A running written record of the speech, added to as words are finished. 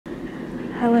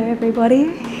Hello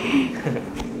everybody.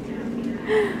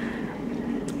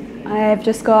 I've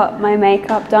just got my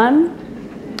makeup done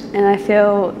and I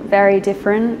feel very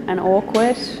different and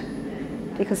awkward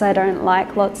because I don't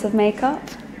like lots of makeup.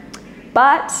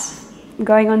 But I'm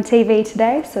going on TV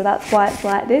today, so that's why it's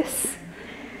like this.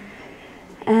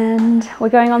 And we're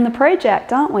going on the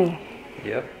project, aren't we?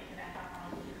 Yep.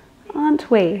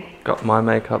 Aren't we? Got my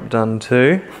makeup done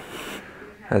too,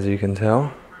 as you can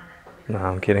tell. No,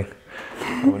 I'm kidding.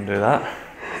 I wouldn't do that.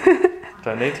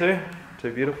 Don't need to.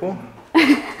 Too beautiful.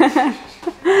 I'm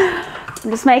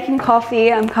just making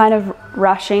coffee. I'm kind of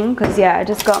rushing because, yeah, I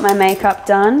just got my makeup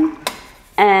done.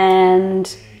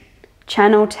 And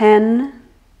Channel 10,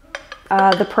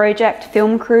 the project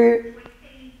film crew,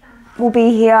 will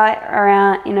be here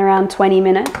in around 20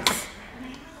 minutes.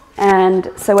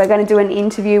 And so we're going to do an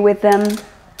interview with them,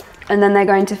 and then they're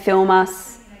going to film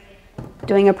us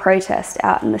doing a protest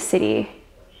out in the city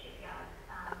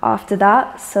after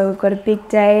that. So we've got a big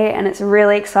day and it's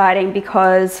really exciting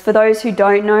because, for those who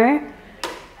don't know,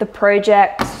 the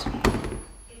project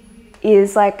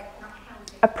is like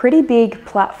a pretty big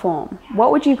platform. What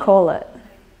would you call it?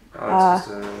 Oh, it's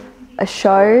just a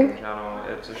show?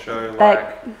 It's a show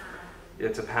like,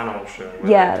 it's a panel show.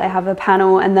 Yeah, they have a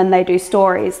panel and then they do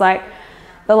stories. Like,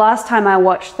 the last time I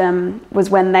watched them was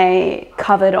when they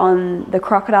covered on the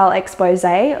crocodile expose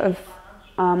of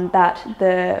that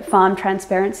the Farm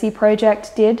Transparency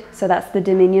Project did. So that's the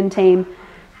Dominion team,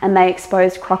 and they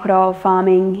exposed crocodile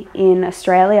farming in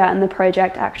Australia, and the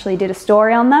project actually did a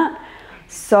story on that.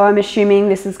 So I'm assuming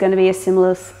this is going to be a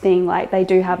similar thing. Like, they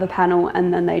do have a panel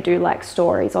and then they do like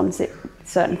stories on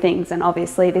certain things, and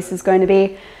obviously this is going to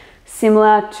be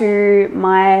similar to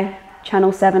my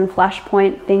Channel 7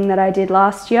 Flashpoint thing that I did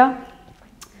last year,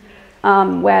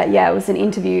 where, yeah, it was an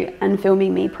interview and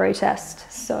filming me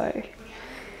protest. So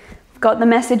got the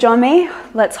message on me.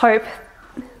 Let's hope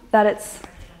that it's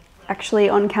actually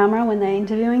on camera when they're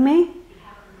interviewing me.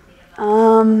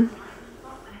 Other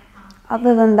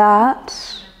than that,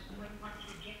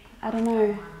 I don't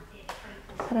know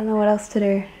what else to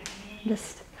do. I'm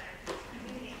just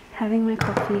having my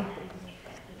coffee.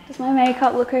 Does my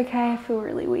makeup look okay? I feel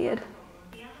really weird.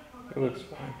 It looks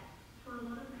fine.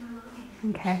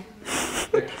 Okay.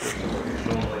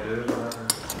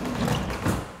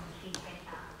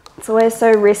 It's always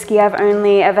so risky. I've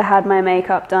only ever had my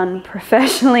makeup done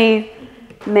professionally.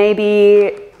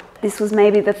 This was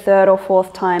maybe the 3rd or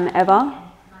 4th time ever.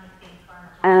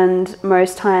 And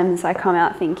most times I come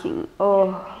out thinking,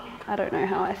 oh, I don't know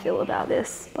how I feel about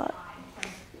this, but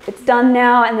it's done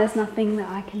now and there's nothing that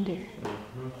I can do.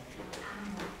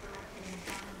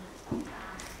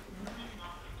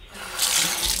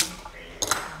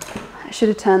 I should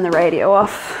have turned the radio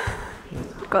off.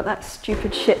 Got that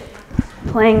stupid shit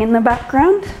playing in the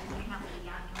background.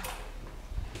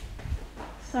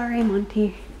 Sorry,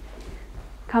 Monty.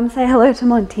 Come say hello to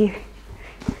Monty.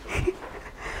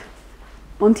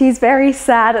 Monty's very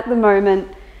sad at the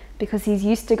moment because he's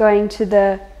used to going to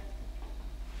the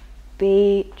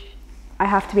beach. I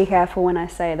have to be careful when I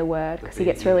say the word because he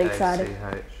gets really excited.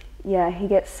 Yeah, he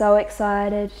gets so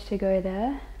excited to go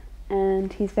there,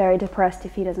 and he's very depressed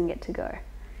if he doesn't get to go.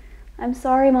 I'm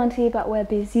sorry, Monty, but we're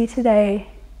busy today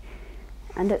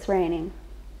and it's raining.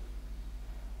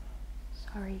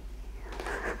 Sorry.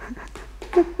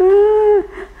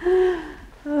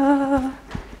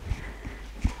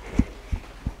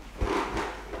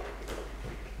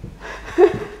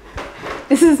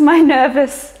 This is my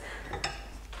nervous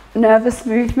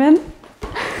movement.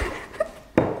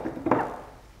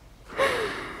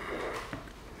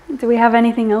 Do we have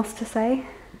anything else to say?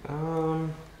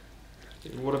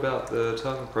 What about the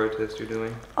type of protest you're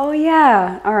doing? Oh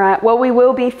yeah, all right. Well, we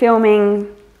will be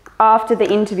filming after the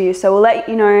interview, so we'll let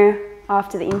you know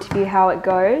after the interview how it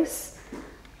goes.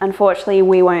 Unfortunately,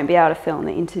 we won't be able to film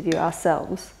the interview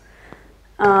ourselves.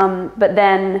 But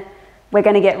then we're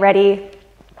going to get ready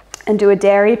and do a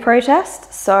dairy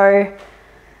protest. So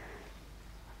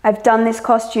I've done this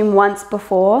costume once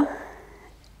before.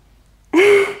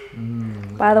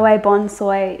 By the way, Bon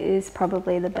Soy is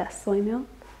probably the best soy milk.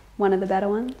 One of the better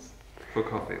ones. For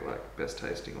coffee, like best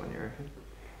tasting one, you reckon?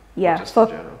 Yeah. Or just in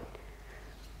general?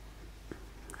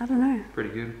 I don't know. Pretty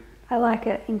good. I like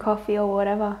it in coffee or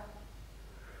whatever.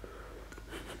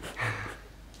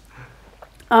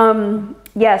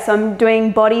 Yeah, so I'm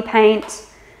doing body paint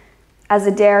as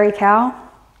a dairy cow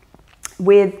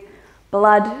with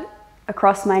blood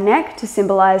across my neck to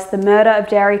symbolize the murder of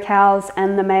dairy cows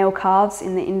and the male calves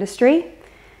in the industry.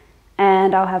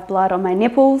 And I'll have blood on my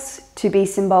nipples to be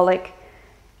symbolic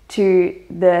to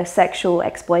the sexual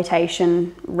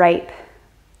exploitation, rape,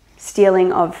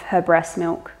 stealing of her breast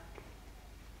milk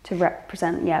to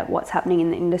represent, yeah, what's happening in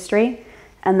the industry.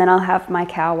 And then I'll have my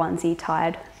cow onesie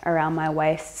tied around my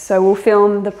waist. So we'll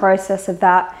film the process of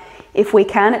that if we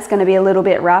can. It's going to be a little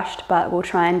bit rushed, but we'll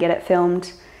try and get it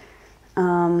filmed,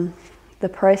 the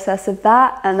process of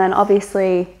that. And then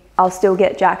obviously I'll still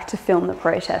get Jack to film the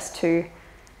protest too,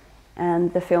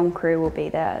 and the film crew will be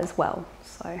there as well.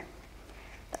 So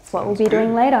that's what we'll be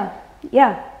doing later.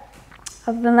 Yeah.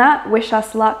 Other than that, wish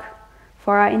us luck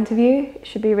for our interview. It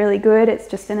should be really good. It's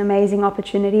just an amazing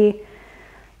opportunity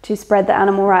to spread the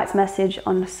animal rights message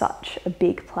on such a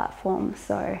big platform.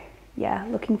 So yeah,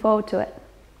 looking forward to it.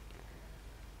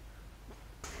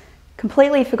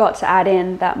 Completely forgot to add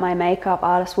in that my makeup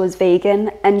artist was vegan,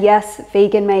 and yes,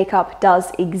 vegan makeup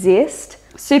does exist.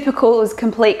 Super cool. It was a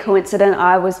complete coincidence.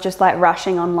 I was just like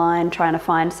rushing online trying to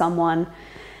find someone,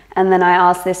 and then I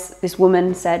asked this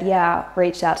woman, said, yeah,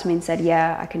 reached out to me and said,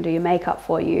 yeah, I can do your makeup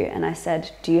for you. And I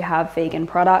said, do you have vegan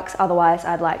products? Otherwise,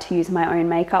 I'd like to use my own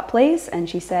makeup, please. And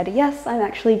she said, yes, I'm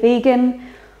actually vegan.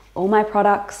 All my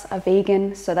products are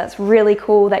vegan. So that's really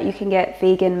cool that you can get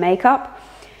vegan makeup.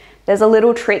 There's a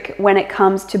little trick when it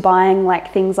comes to buying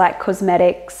like things like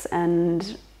cosmetics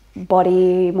and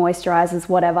body moisturizers,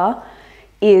 whatever,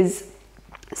 is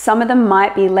some of them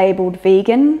might be labeled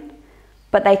vegan,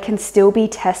 but they can still be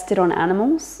tested on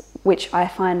animals, which I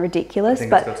find ridiculous. I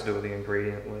think it's got to do with the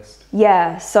ingredient list.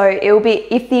 Yeah, so it'll be,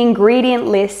 if the ingredient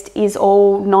list is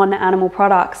all non-animal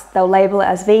products, they'll label it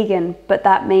as vegan, but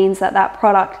that means that that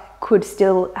product could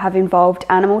still have involved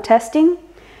animal testing.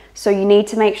 So you need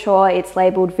to make sure it's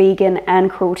labeled vegan and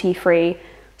cruelty-free,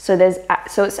 so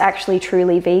it's actually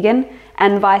truly vegan,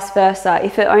 and vice versa.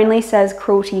 If it only says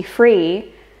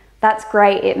cruelty-free, that's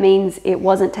great. It means it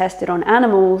wasn't tested on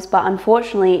animals, but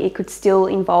unfortunately it could still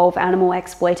involve animal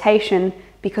exploitation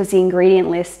because the ingredient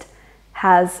list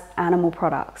has animal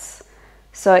products.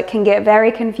 So it can get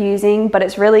very confusing, but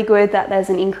it's really good that there's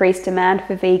an increased demand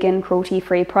for vegan,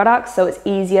 cruelty-free products, so it's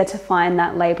easier to find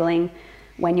that labeling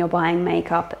when you're buying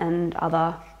makeup and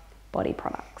other body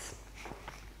products.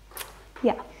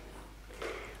 Yeah.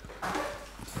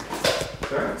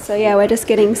 So yeah, we're just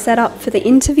getting set up for the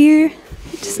interview.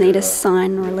 Just need a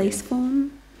sign release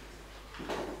form.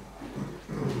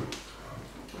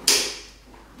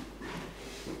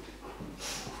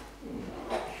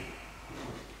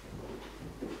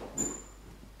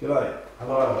 G'day.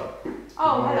 Hello.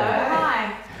 Oh, hello.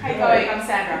 Hi. How you going? I'm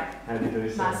Sandra. How do you do,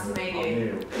 Sandra? Nice to meet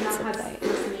you. Nice to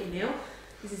meet you, Neil.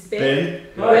 This is Ben.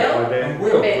 Ben. Will. Hi, Ben.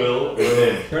 Will. Ben. Will. And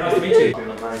Ben. Very nice to meet you.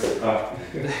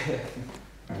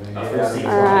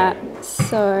 Alright,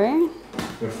 so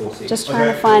just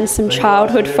trying to find some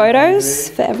childhood photos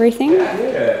for everything.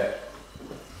 Yeah.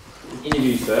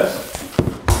 Interviews first.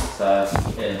 So,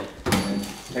 yeah. And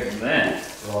take it from there.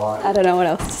 Right. I don't know what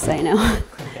else to say now.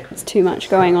 There's too much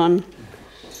going on.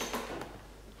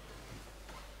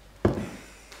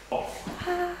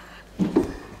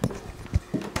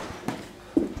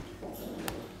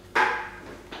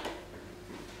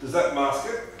 Does that mask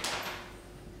it?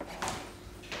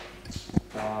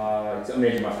 It's on the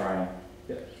edge of my frame.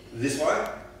 Yep. This way?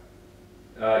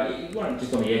 You want it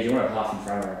just on the edge, you want it half in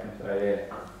front, I reckon. So, yeah.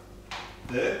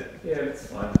 There? Yeah, that's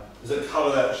fine. Does it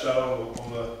cover that shadow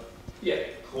on the Yeah.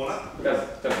 corner? It does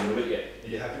a little bit, yeah. Are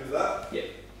you happy with that? Yeah.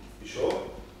 You sure?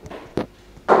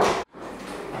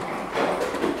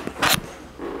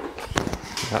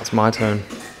 That's my turn.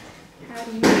 How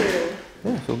do you feel?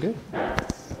 Yeah, I feel good.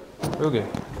 Real good.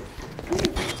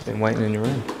 Just been waiting in your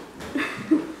room.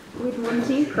 With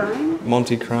Monty crying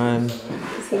Monty crying.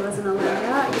 because he wasn't allowed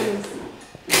out. He was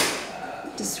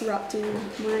disrupting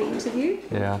my interview.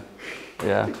 Yeah.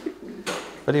 Yeah.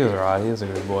 But he was alright, he was a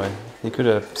good boy. He could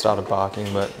have started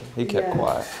barking, but he kept Yeah.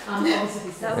 quiet. That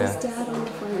was Yeah. Dad on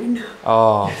the phone.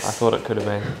 Oh, I thought it could have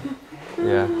been.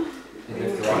 Yeah.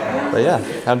 But yeah,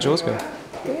 how'd yours go?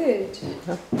 Good.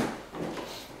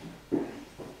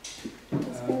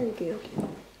 That's very good.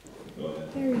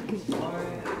 Very good.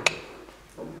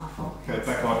 Okay,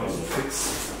 back on is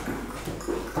fixed.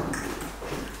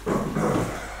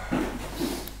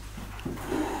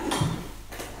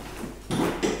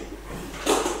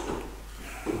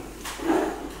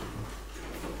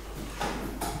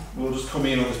 We'll just come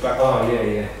in on this back. Oh,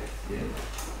 yeah.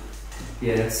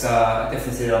 Yeah, that's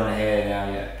definitely set it on the hair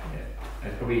now, yeah.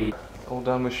 It's probably... All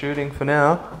done with shooting for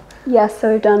now. Yeah,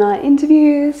 so we've done our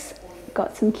interviews,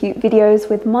 got some cute videos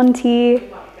with Monty,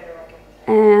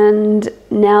 and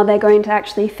now they're going to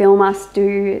actually film us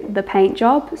do the paint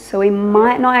job, so we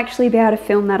might not actually be able to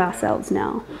film that ourselves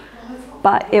now,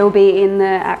 but it'll be in the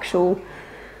actual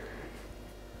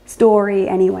story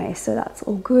anyway, so that's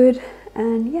all good.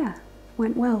 And yeah,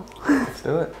 went well. Let's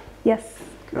do it. Yes,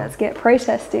 let's get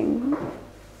protesting.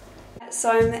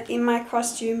 So I'm in my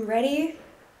costume ready.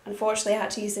 Unfortunately, I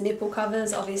had to use the nipple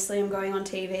covers. Obviously, I'm going on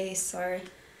TV, so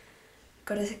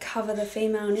got to cover the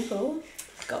female nipple.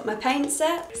 Got my paint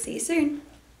set. See you soon.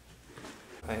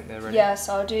 Paint there ready? Yeah,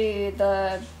 so I'll do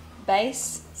the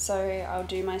base. So I'll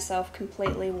do myself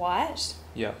completely white.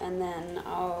 Yeah. And then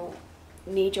I'll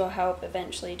need your help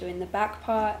eventually doing the back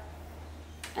part.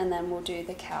 And then we'll do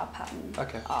the cow pattern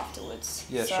afterwards.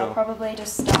 Yeah, so sure. I'll probably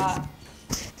just start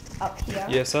up here.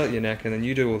 Yeah, start at your neck and then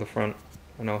you do all the front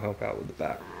and I'll help out with the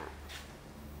back.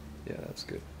 Yeah, that's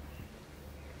good.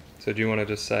 So do you want to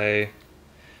just say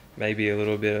maybe a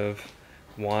little bit of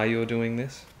why you're doing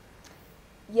this?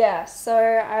 Yeah, so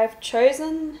I've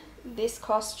chosen this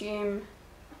costume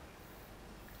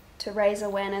to raise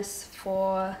awareness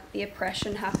for the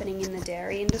oppression happening in the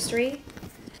dairy industry,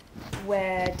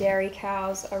 where dairy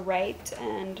cows are raped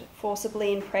and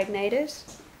forcibly impregnated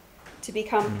to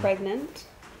become pregnant.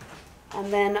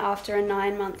 And then after a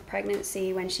 9-month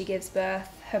pregnancy, when she gives birth,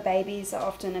 her babies are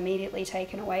often immediately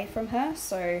taken away from her,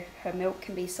 so her milk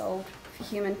can be sold for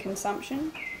human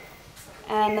consumption.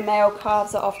 And the male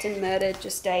calves are often murdered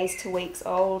just days to weeks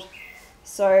old.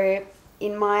 So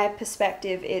in my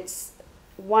perspective, it's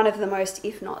one of the most,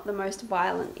 if not the most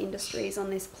violent industries on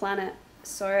this planet.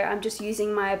 So I'm just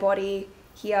using my body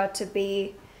here to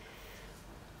be,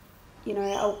 you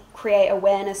know, create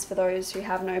awareness for those who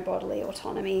have no bodily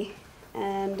autonomy.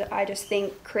 And I just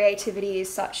think creativity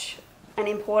is such an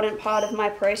important part of my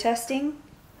protesting.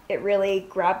 It really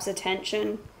grabs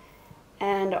attention,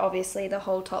 and obviously the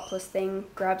whole topless thing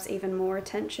grabs even more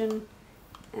attention.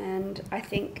 And I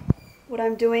think what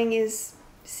I'm doing is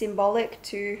symbolic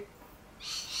to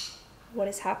what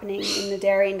is happening in the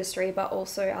dairy industry, but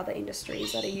also other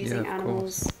industries that are using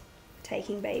animals,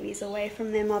 taking babies away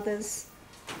from their mothers,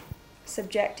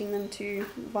 subjecting them to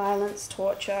violence,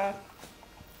 torture,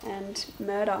 and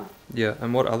murder. Yeah,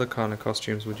 and what other kind of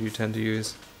costumes would you tend to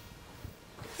use?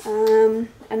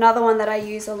 Another one that I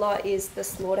use a lot is the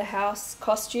slaughterhouse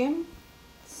costume.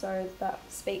 So that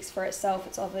speaks for itself.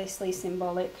 It's obviously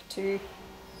symbolic to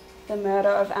the murder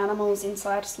of animals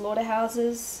inside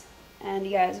slaughterhouses. And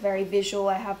yeah, it's very visual.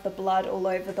 I have the blood all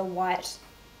over the white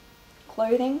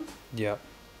clothing. Yeah.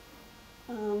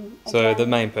 So the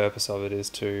main purpose of it is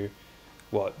to,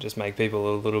 just make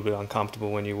people a little bit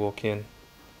uncomfortable when you walk in.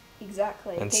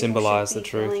 Exactly. And symbolise the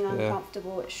truth. Feeling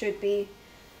uncomfortable. It should be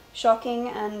shocking,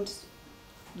 and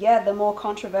yeah, the more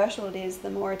controversial it is,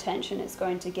 the more attention it's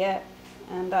going to get,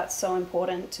 and that's so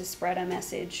important to spread a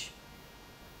message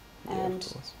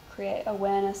and create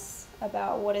awareness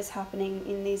about what is happening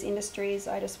in these industries.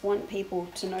 I just want people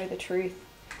to know the truth,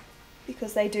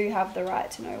 because they do have the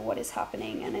right to know what is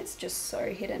happening, and it's just so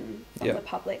hidden from the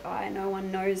public eye. No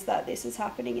one knows that this is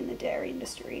happening in the dairy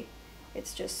industry.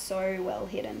 It's just so well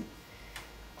hidden.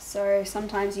 So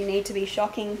sometimes you need to be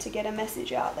shocking to get a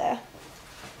message out there.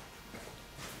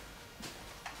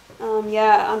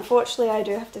 Yeah, unfortunately I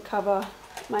do have to cover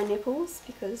my nipples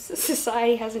because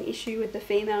society has an issue with the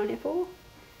female nipple.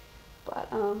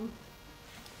 But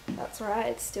that's right,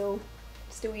 it's still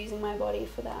using my body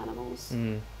for the animals.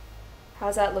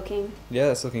 How's that looking? Yeah,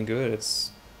 that's looking good.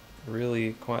 It's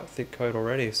really quite thick coat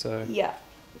already, so... Yeah,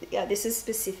 this is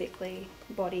specifically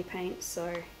body paint,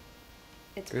 so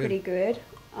it's pretty good.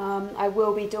 I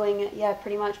will be doing it,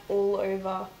 pretty much all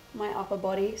over my upper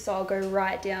body, so I'll go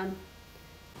right down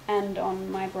and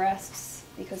on my breasts,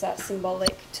 because that's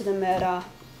symbolic to the murder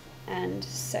and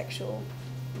sexual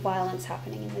violence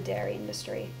happening in the dairy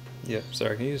industry. Yeah,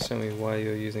 sorry, can you just tell me why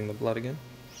you're using the blood again?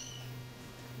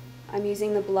 I'm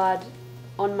using the blood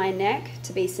on my neck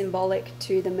to be symbolic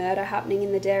to the murder happening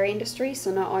in the dairy industry.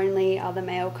 So not only are the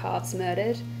male calves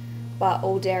murdered, but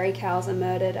all dairy cows are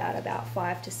murdered at about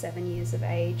 5 to 7 years of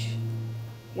age,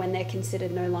 when they're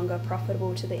considered no longer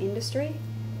profitable to the industry.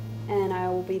 And I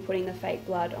will be putting the fake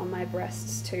blood on my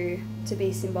breasts to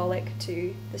be symbolic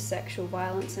to the sexual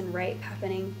violence and rape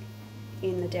happening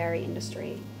in the dairy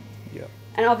industry. Yeah.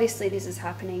 And obviously this is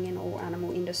happening in all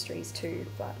animal industries too,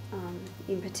 but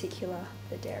in particular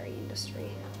the dairy industry.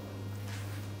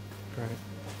 Great.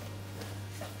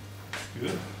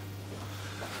 Good.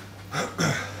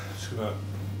 Just gonna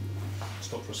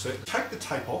stop for a sec. Take the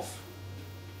tape off.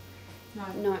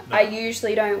 No, I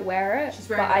usually don't wear it,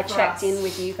 but I checked in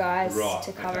with you guys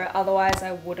to cover it. Otherwise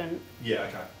I wouldn't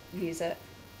use it.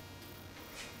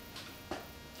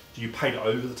 Do you paint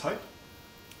over the tape?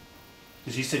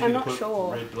 Because you said I'm you not put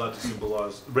sure. red blood to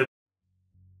symbolise... Red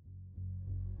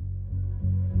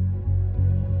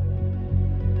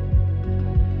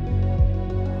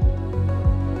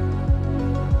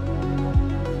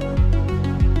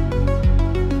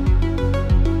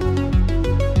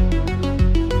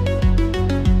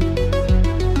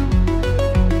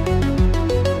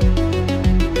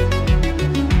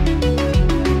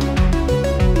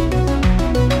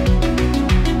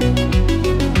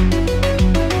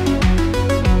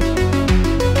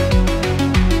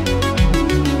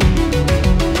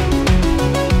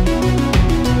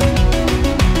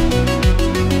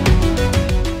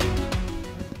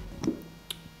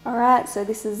so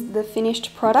this is the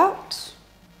finished product.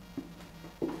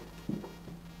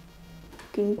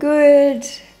 Looking good.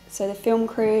 So the film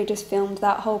crew just filmed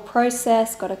that whole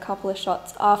process, got a couple of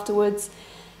shots afterwards.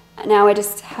 And now we're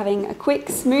just having a quick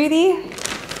smoothie.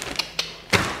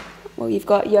 Well, you've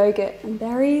got yogurt and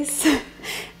berries.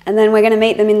 And then we're going to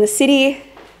meet them in the city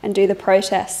and do the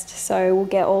protest. So we'll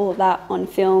get all of that on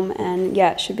film, and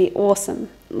yeah, it should be awesome.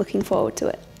 Looking forward to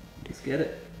it. Let's get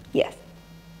it. Yes.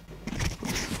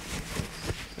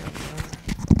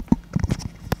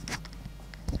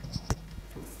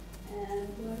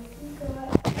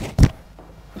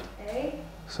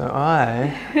 So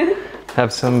I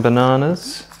have some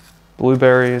bananas,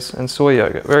 blueberries and soy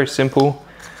yogurt. Very simple,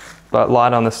 but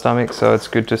light on the stomach, so it's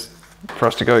good just for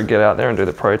us to go get out there and do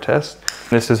the protest.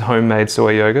 This is homemade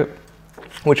soy yogurt,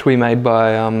 which we made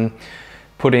by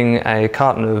putting a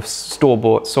carton of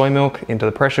store-bought soy milk into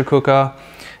the pressure cooker,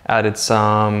 added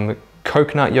some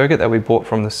coconut yogurt that we bought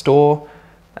from the store,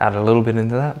 added a little bit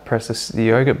into that, press the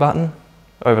yogurt button.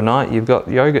 Overnight, you've got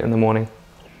yogurt in the morning.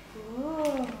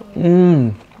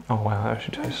 Mmm. Oh wow, that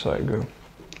actually tastes so good.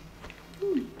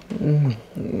 Mmm.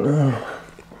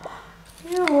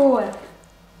 Ew.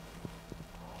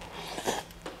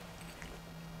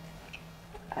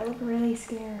 I look really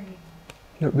scary.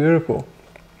 They're beautiful.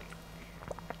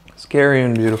 Scary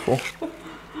and beautiful.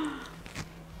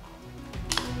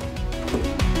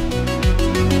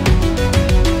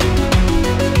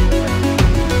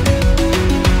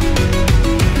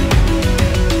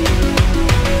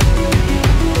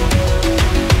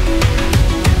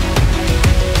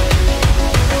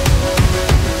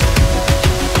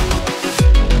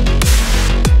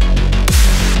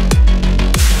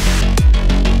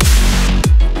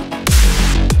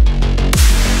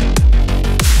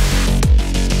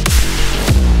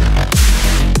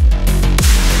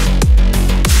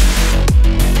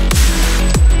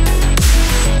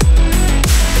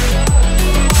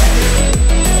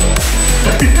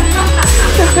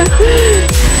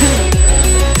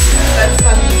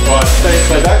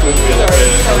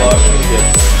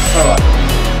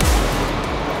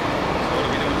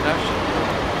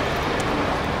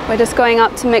 We're just going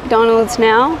up to McDonald's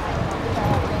now,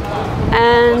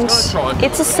 and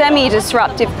it's a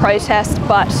semi-disruptive protest,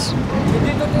 but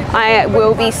I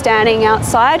will be standing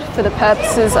outside for the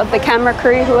purposes of the camera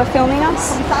crew who are filming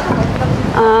us.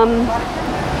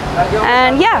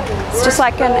 And yeah, it's just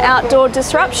like an outdoor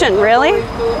disruption, really.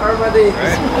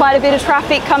 Quite a bit of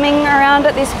traffic coming around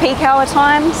at this peak hour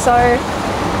time, so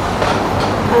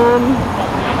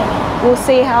we'll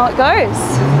see how it goes.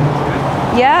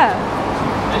 Yeah.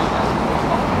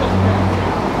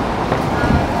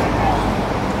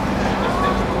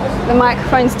 The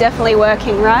microphone's definitely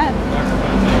working, right?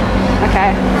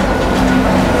 Okay.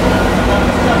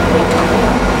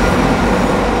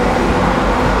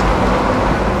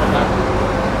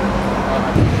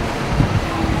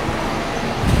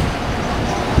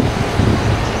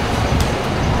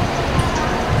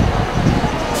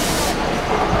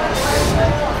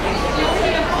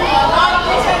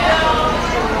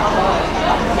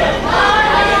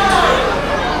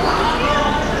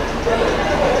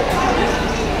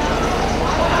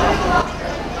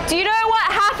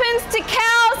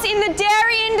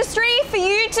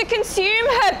 Consume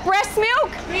her breast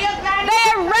milk. They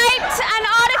are raped and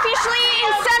artificially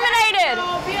inseminated.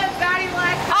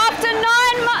 After a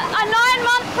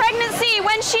 9-month pregnancy,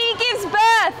 when she gives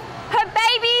birth, her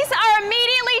babies are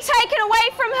immediately taken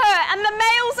away from her and the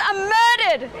males are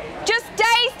murdered just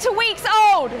days to weeks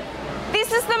old.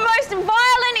 This is the most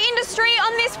violent industry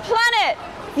on this planet.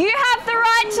 You have the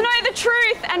right to know the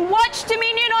truth and watch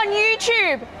Dominion on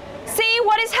YouTube. See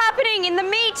what is happening in the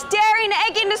meat, dairy and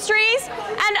egg industries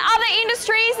and other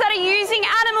industries that are using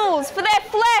animals for their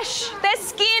flesh, their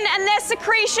skin and their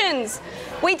secretions.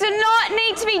 We do not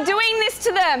need to be doing this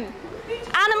to them.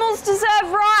 Animals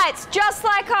deserve rights just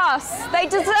like us. They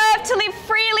deserve to live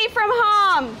freely from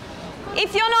harm.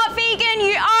 If you're not vegan,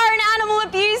 you are an animal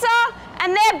abuser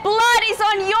and their blood is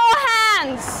on your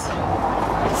hands.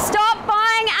 Stop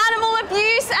buying animal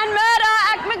abuse and murder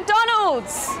at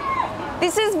McDonald's.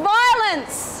 This is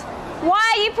violence. Why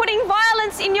are you putting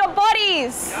violence in your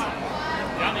bodies?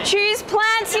 Choose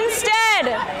plants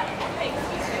instead.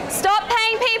 Stop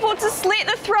paying people to slit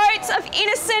the throats of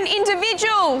innocent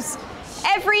individuals.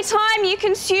 Every time you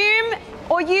consume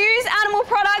or use animal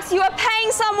products, you are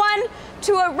paying someone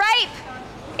to rape,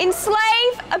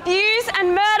 enslave, abuse and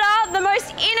murder the most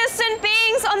innocent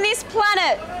beings on this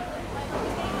planet.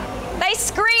 They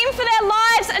scream for their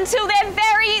lives until their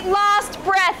very last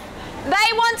breath.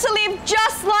 They want to live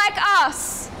just like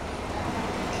us.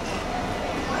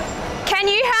 Can Can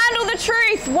you handle the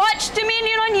truth? Watch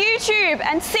Dominion on YouTube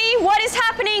and see what is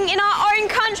happening in our own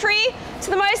country to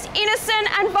the most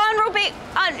innocent and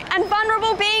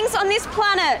vulnerable beings on this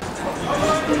planet.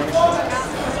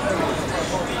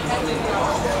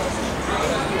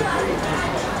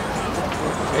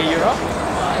 Hey, you right?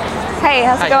 Hey,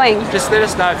 how's it going? Just let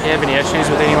us know if you have any issues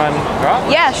with anyone, right?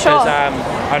 Yeah, sure.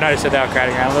 Because I noticed that they were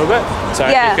crowding around a little bit. So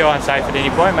Yeah. if you feel unsafe at any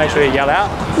point, make sure you yell out.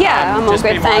 Yeah, I'm all just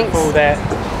good, be thanks. mindful that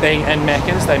being in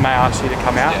Macca's, they may ask you to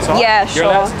come outside. Yeah, You're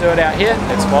allowed sure. to do it out here,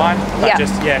 that's fine. But Yeah.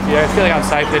 just, yeah, if you're feeling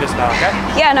unsafe, let us know, okay?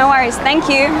 Yeah, no worries. Thank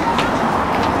you.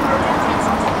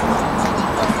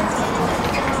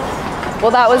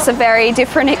 Well, that was a very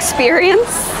different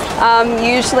experience.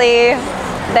 Usually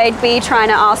they'd be trying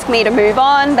to ask me to move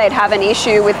on. They'd have an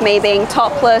issue with me being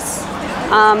topless,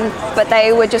 but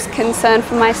they were just concerned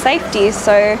for my safety.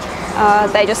 So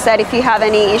they just said, if you have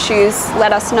any issues,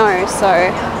 let us know.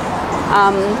 So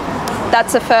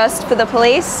that's a first for the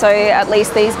police. So at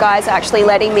least these guys are actually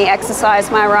letting me exercise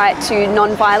my right to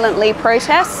non-violently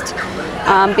protest.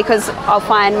 Because I'll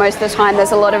find most of the time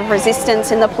there's a lot of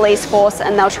resistance in the police force,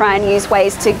 and they'll try and use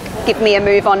ways to give me a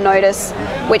move on notice,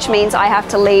 which means I have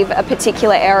to leave a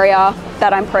particular area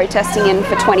that I'm protesting in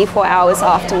for 24 hours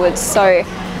afterwards. So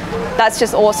that's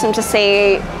just awesome to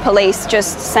see police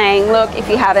just saying, look, if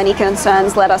you have any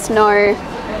concerns, let us know.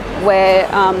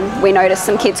 We noticed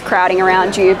some kids crowding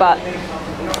around you, but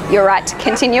you're right to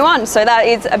continue on. So that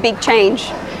is a big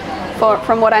change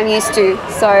from what I'm used to.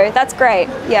 So that's great,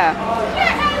 yeah.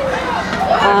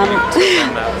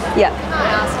 Yeah. Can I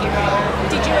ask you,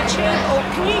 did you achieve, or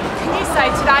can you say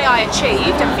today I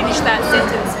achieved, and finish that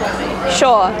sentence for me?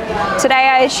 Sure. Today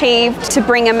I achieved to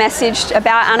bring a message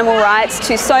about animal rights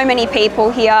to so many people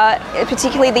here,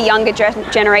 particularly the younger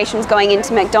generations going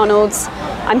into McDonald's.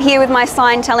 I'm here with my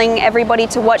sign telling everybody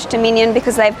to watch Dominion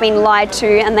because they've been lied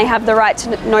to, and they have the right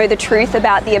to know the truth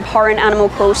about the abhorrent animal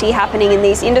cruelty happening in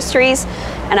these industries.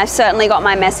 And I've certainly got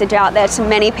my message out there to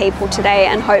many people today,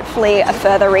 and hopefully a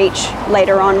further reach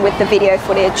later on with the video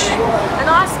footage. And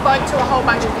I spoke to a whole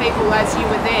bunch of people as you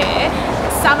were there,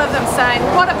 some of them saying,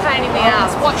 what a pain in the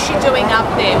ass, what's she doing up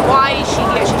there, why is she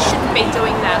here, she shouldn't be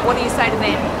doing that. What do you say to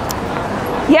them?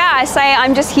 Yeah, I say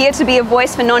I'm just here to be a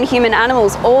voice for non-human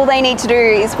animals. All they need to do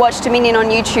is watch Dominion on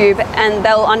YouTube, and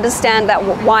they'll understand that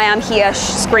why I'm here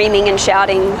screaming and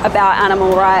shouting about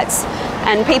animal rights.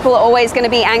 And people are always going to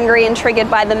be angry and triggered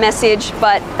by the message,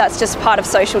 but that's just part of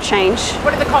social change.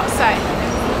 What did the cops say?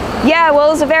 Yeah, well,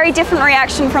 it was a very different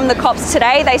reaction from the cops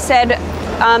today. They said,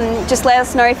 just let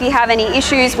us know if you have any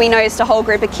issues. We noticed a whole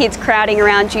group of kids crowding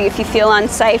around you. If you feel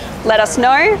unsafe, let us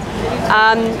know.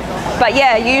 But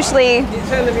yeah, usually... Can you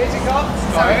turn the music off?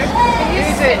 Sorry. Can you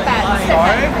step back?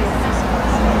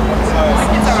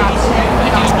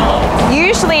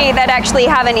 Usually they'd actually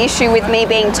have an issue with me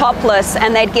being topless,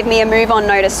 and they'd give me a move on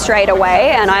notice straight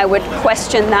away, and I would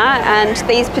question that. And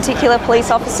these particular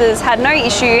police officers had no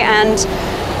issue, and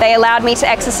they allowed me to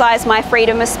exercise my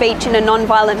freedom of speech in a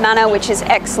non-violent manner, which is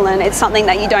excellent. It's something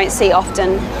that you don't see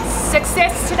often.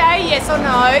 Success today, yes or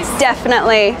no?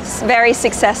 Definitely, it's very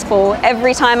successful.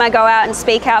 Every time I go out and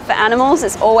speak out for animals,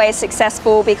 it's always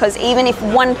successful, because even if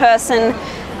one person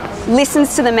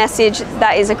listens to the message,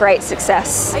 that is a great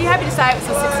success. Are you happy to say it was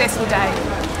a successful day?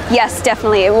 Yes,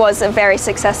 definitely, it was a very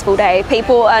successful day.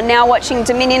 People are now watching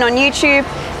Dominion on YouTube,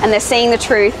 and they're seeing the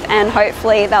truth, and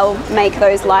hopefully they'll make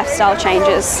those lifestyle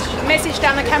changes. Message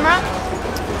down the camera.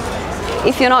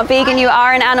 If you're not vegan, you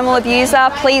are an animal abuser.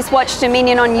 Please watch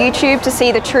Dominion on YouTube to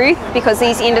see the truth, because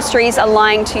these industries are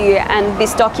lying to you, and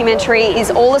this documentary is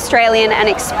all Australian and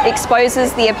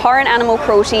exposes the abhorrent animal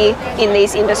cruelty in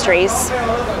these industries.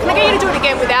 Can I get you to do it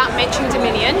again without mentioning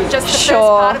Dominion? Just the Sure. first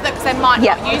part of it, because they might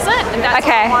Yep. not use it, and that's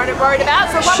Okay. what I'm worried about.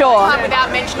 So one Sure. more time without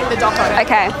mentioning the doco.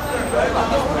 Okay.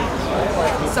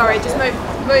 Sorry, just move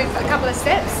a couple of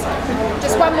steps.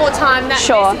 Just one more time, that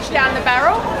Sure. message down the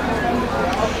barrel.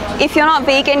 If you're not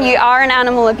vegan, you are an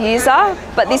animal abuser,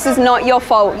 but this is not your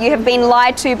fault. You have been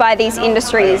lied to by these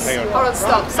industries. Hold on,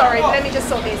 stop. Sorry, let me just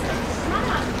sort this.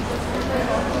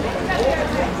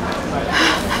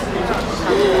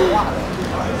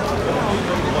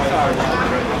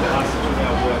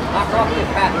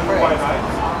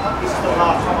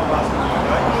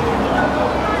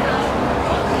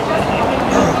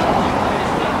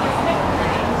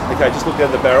 Okay, just look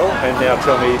down the barrel and now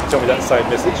tell me that same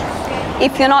message.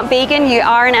 If you're not vegan, you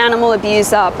are an animal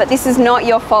abuser, but this is not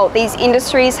your fault. These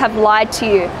industries have lied to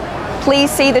you. Please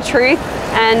see the truth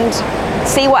and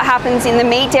see what happens in the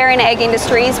meat, dairy and egg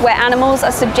industries, where animals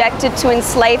are subjected to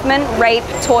enslavement, rape,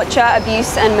 torture,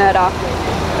 abuse and murder.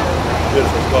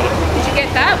 Beautiful, got it. you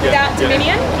get that without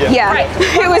Dominion? Yeah, Great.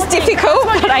 it was difficult,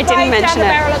 but I didn't mention down the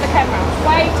it. barrel of the camera.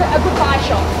 Wave to a goodbye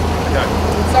shot. Okay.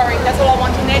 Sorry, that's all I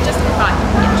want in there, just goodbye.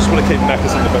 Just want to keep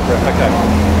Macca's in the background. Okay.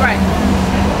 Great.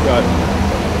 Go.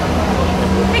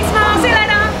 Big smile, see you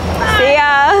later. Bye. See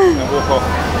ya. Now walk off.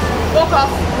 Walk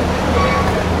off.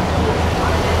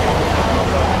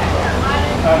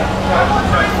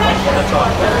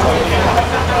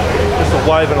 Just a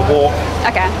wave and a walk.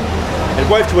 Okay. And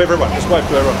wave to everyone. Just wave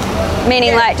to everyone.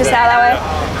 Meaning like just out that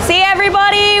way. See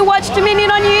everybody, watch Dominion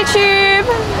on YouTube.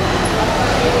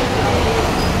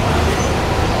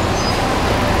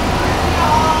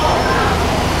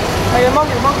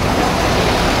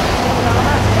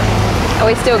 Are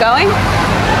we still going?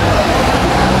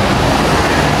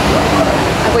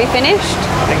 Have we finished?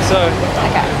 I think so.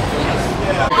 Okay.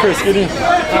 Chris, get in.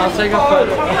 I'll take a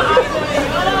photo.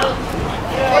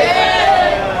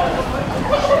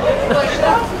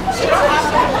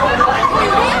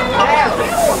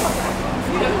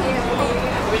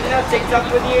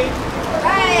 TikTok with you?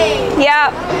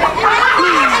 Yeah.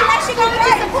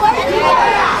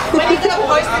 When are you going to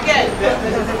post again?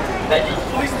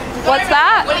 What's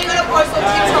that? When are you going to post on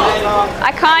TikTok?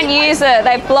 I can't use it.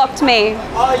 They've blocked me.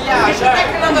 Oh yeah, you should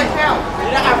make another account.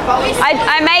 You don't have followers.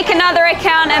 I make another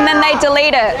account and then they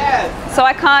delete it. So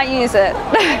I can't use it.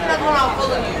 Make another one, I'll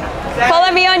follow you.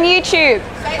 Follow me on YouTube.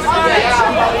 Say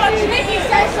sorry. Nikki,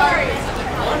 say sorry.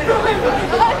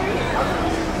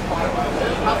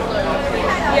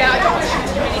 Yeah, I don't want to shoot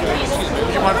too many kids.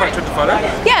 Do you mind if I took the photo?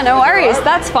 Yeah, no worries.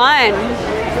 That's fine.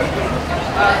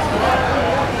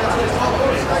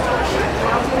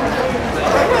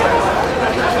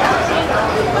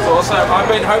 That's awesome. I've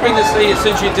been hoping to see you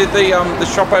since you did the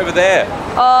shop over there.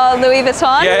 Oh, Louis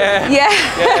Vuitton? Yeah. Yeah.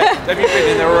 Have you been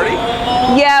in there already?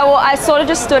 Yeah, well, I sort of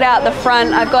just stood out the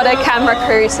front. I've got a camera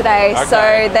crew today, Okay.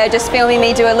 so they're just filming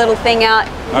me do a little thing out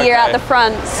here out Okay. the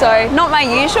front. So not my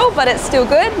usual, but it's still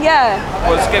good. Yeah.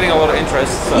 Well, it's getting a lot of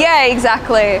interest. So. Yeah,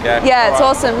 exactly. Yeah, Yeah, it's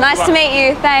alright. awesome. Nice to meet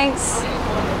you. Thanks.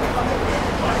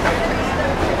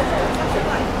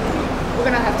 We're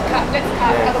going to have to cut. Let's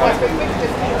cut, otherwise we're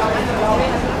just keep going.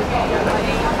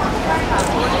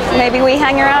 Maybe we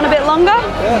hang around a bit longer.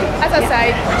 As I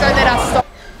say, don't let us stop.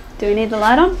 Do we need the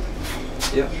light on?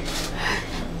 Yeah.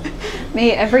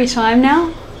 Me every time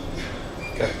now.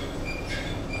 Okay.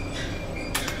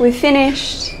 We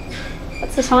finished.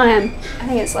 What's the time? I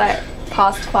think it's like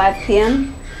past 5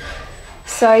 p.m.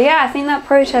 So yeah, I think that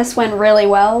protest went really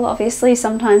well. Obviously,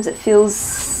 sometimes it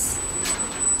feels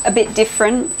a bit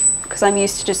different because I'm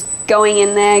used to just going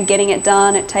in there, getting it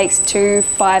done. It takes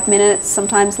 2-5 minutes,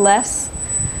 sometimes less.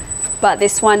 But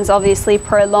this one's obviously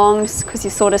prolonged because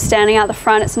you're sort of standing out the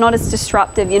front. It's not as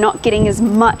disruptive. You're not getting as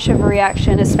much of a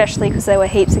reaction, especially because there were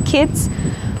heaps of kids.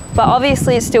 But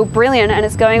obviously it's still brilliant and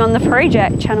it's going on the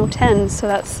project, Channel 10. So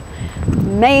that's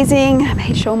amazing. I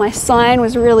made sure my sign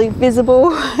was really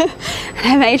visible. And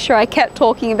I made sure I kept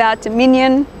talking about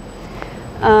Dominion.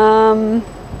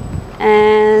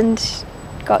 And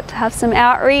got to have some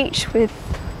outreach with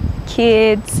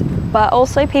kids, but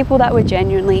also people that were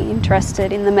genuinely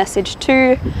interested in the message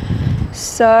too.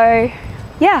 So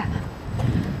yeah,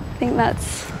 I think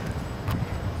that's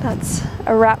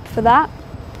a wrap for that.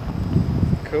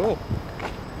 Cool.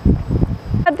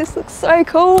 God, this looks so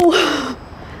cool.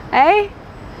 Eh?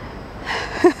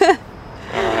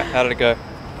 Alright, how did it go?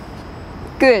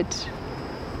 Good.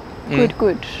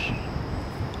 Good.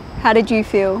 How did you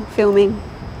feel filming?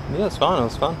 Yeah, it's fine, it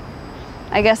was fun.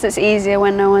 I guess it's easier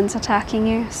when no one's attacking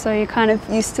you, so you're kind of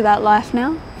used to that life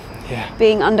now? Yeah.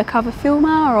 Being undercover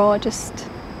filmer or just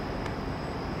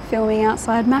filming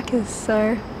outside Macca's,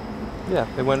 so. Yeah,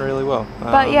 it went really well.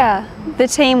 But yeah, the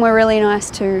team were really nice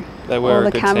too. They were all a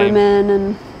the good cameramen team.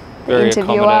 and the Very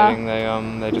interviewer.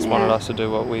 accommodating. They just wanted Yeah. us to do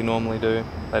what we normally do.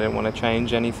 They didn't want to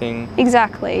change anything.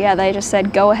 Exactly, yeah, they just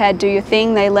said go ahead, do your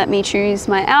thing. They let me choose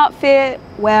my outfit,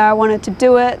 where I wanted to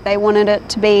do it. They wanted it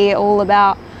to be all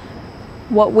about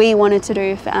what we wanted to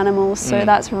do for animals, so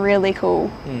that's really cool.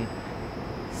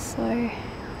 So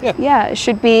yeah, it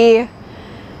should be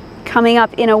coming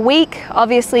up in a week.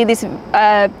 Obviously this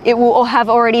it will have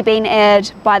already been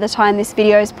aired by the time this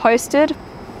video is posted,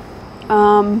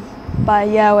 but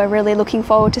yeah, we're really looking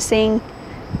forward to seeing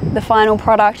the final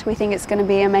product. We think it's going to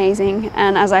be amazing,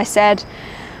 and as I said,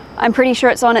 I'm pretty sure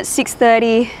it's on at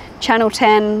 6:30 Channel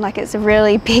 10. Like, it's a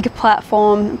really big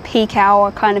platform, peak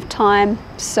hour kind of time,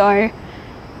 so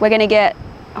we're going to get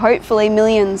hopefully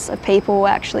millions of people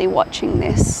actually watching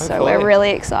this. So Hopefully. we're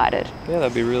really excited. Yeah,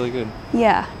 that'd be really good.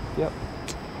 Yeah. Yep.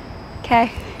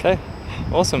 Okay. Okay,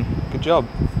 awesome. Good job.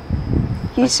 You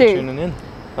Thanks for too. tuning in.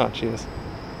 Oh, cheers.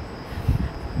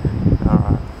 All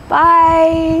right.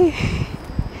 Bye.